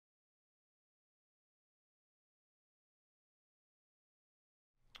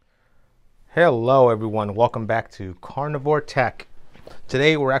Hello everyone, welcome back to Carnivore Tech.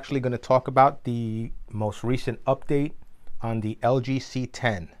 Today we're actually going to talk about the most recent update on the LG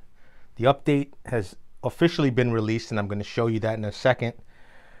C10. The update has officially been released and I'm going to show you that in a second.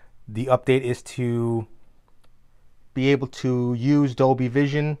 The update is to be able to use Dolby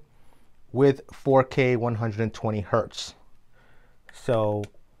Vision with 4K 120 Hertz. So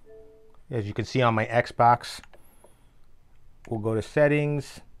as you can see on my Xbox, we'll go to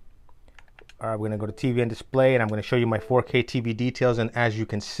settings. We're going to go to TV and display, and I'm going to show you my 4K TV details. And as you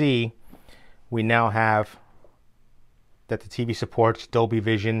can see, we now have that the TV supports Dolby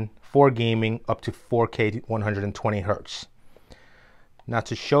Vision for gaming up to 4K 120 Hertz. Now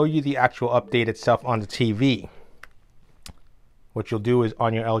to show you the actual update itself on the TV, what you'll do is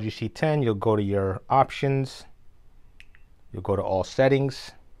on your LG C10, you'll go to your options, you'll go to all settings,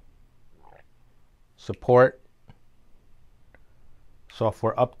 support,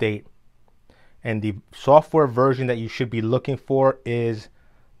 software update. And the software version that you should be looking for is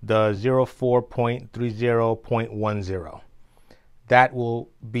the 04.30.10. That will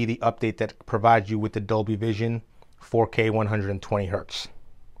be the update that provides you with the Dolby Vision 4K 120 Hertz.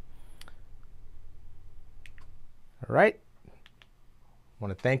 All right. I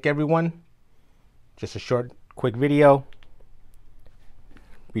want to thank everyone. Just a short, quick video.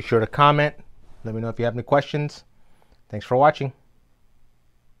 Be sure to comment. Let me know if you have any questions. Thanks for watching.